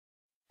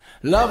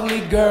Lovely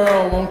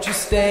girl, won't you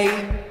stay?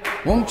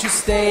 Won't you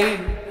stay?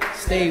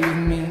 Stay with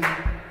me.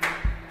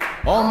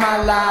 All my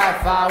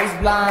life I was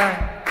blind,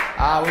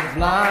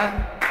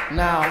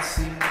 now I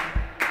see.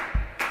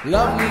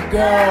 Lovely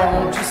girl,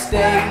 won't you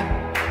stay?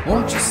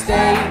 Won't you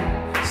stay?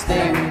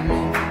 Stay with me.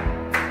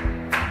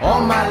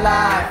 All my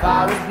life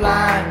I was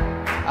blind,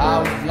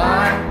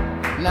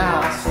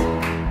 now I see.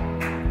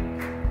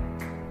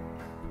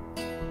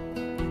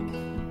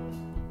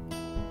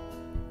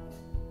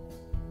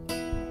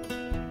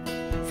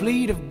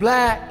 Fleet of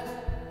black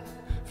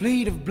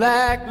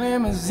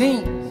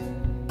limousines,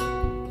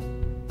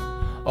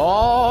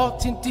 all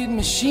tinted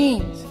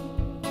machines.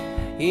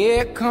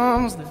 Here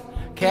comes the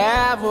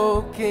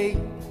cavalcade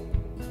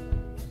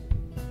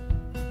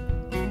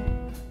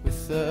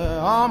with the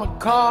armored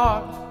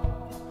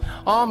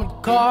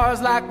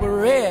cars like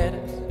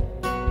Berettas,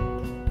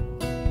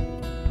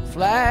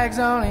 flags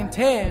on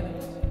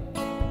antennas,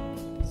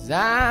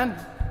 designed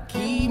to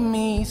keep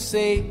me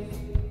safe.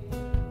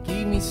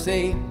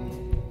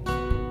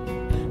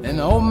 And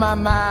oh my,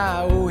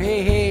 oh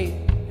hey, hey,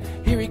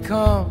 here he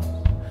comes,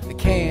 the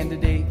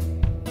candidate.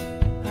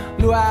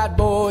 Blue-eyed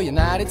boy,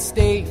 United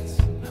States,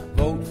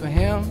 vote for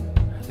him,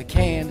 the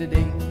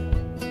candidate.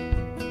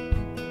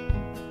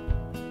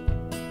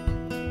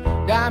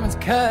 Diamonds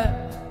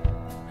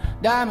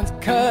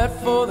cut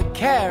for the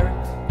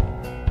carats,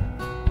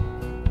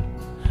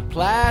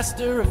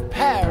 plaster of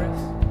Paris,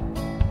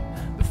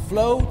 the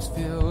floats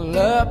fill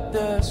up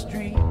the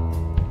street.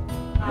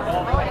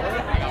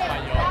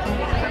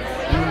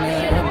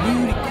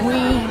 Beauty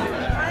queen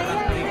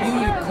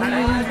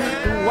with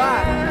the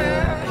white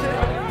hair,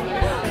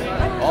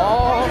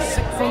 all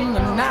sick from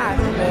the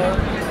nightmare.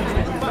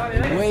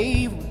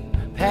 Wave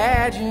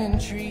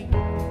pageantry.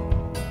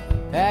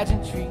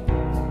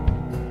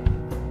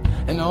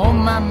 And oh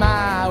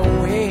my,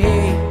 oh hey,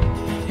 hey,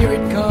 here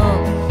it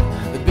comes,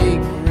 the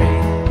big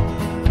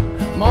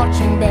parade.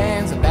 Marching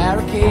bands and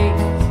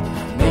barricades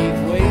make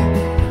way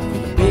for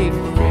the big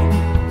parade.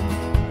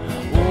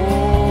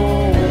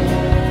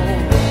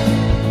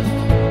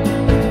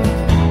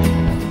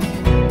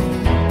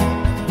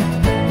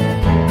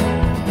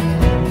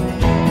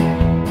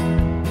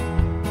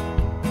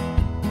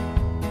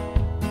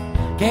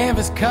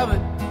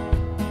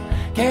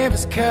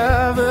 Canvas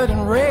covered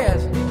in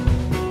resin,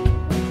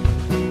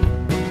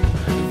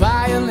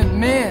 violent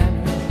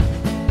men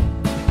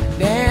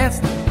dance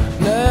the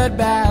blood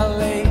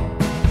ballet.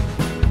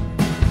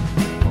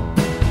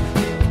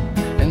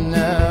 And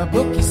the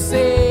bookies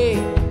say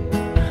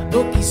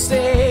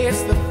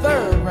it's the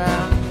third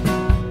round.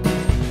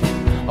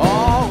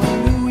 All we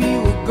knew we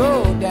would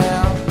go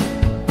down.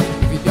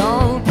 If you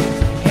don't,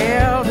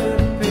 hell to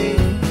pay,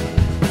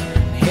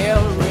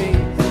 hell to raise.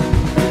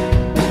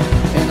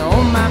 And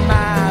oh my,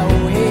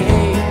 oh hey,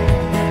 hey,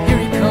 here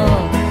he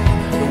comes,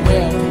 the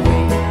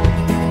welterweight.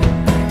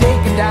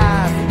 Take a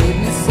dive, for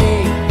goodness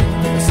sake,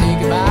 or say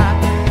goodbye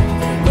to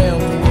the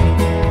welterweight.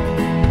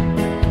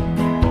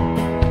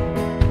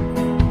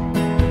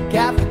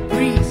 Catholic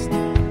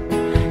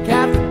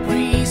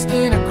priest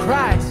in a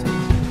crisis,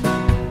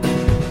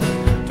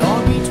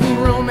 torn between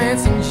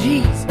romance and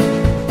Jesus,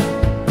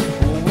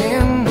 will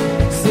win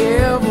the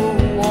Civil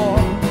War.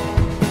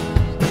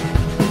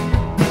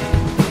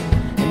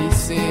 And he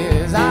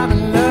says, I'm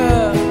in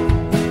love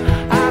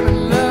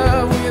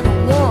with a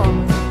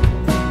woman.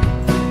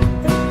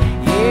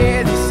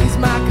 Yeah, this is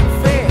my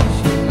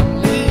confession.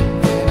 I'm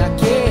leaving, I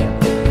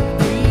can't be a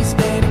priest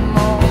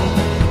anymore.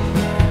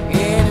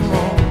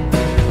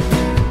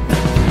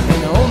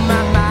 And oh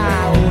my,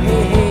 oh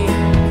hey, hey,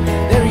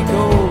 there he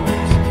goes,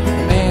 the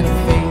man of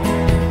faith.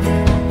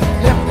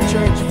 Left the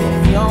church for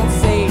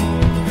fiancé,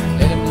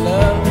 let him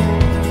love the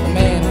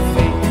man of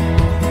faith.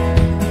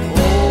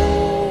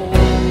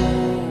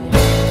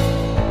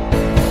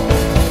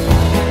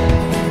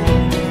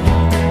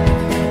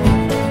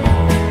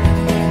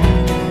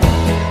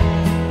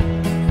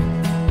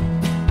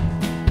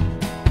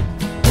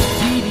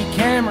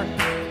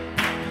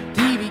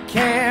 TV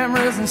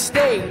cameras and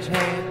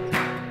stagehands,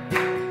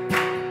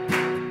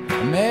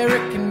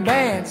 American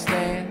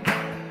bandstand,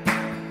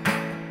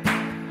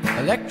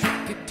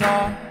 electric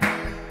guitar,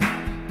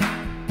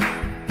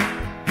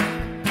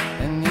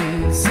 and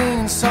he's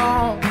singing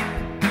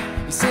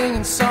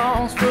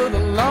songs for the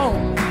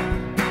lonely.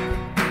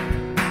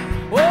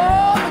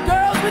 Oh, the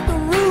girls with the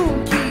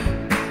room key,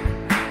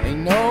 they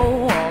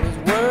know all his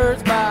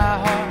words by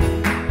heart.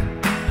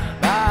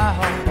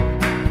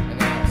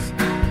 And else,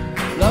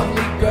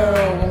 lovely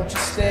girl, won't you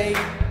stay?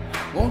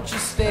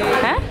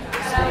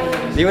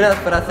 Di unes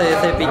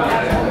frases èpiques.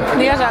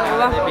 Digues alguna cosa,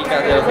 va.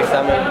 Èpiques dels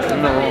exàmens.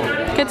 No.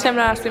 Què et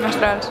semblen els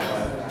trimestrals?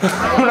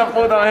 Una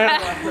puta merda.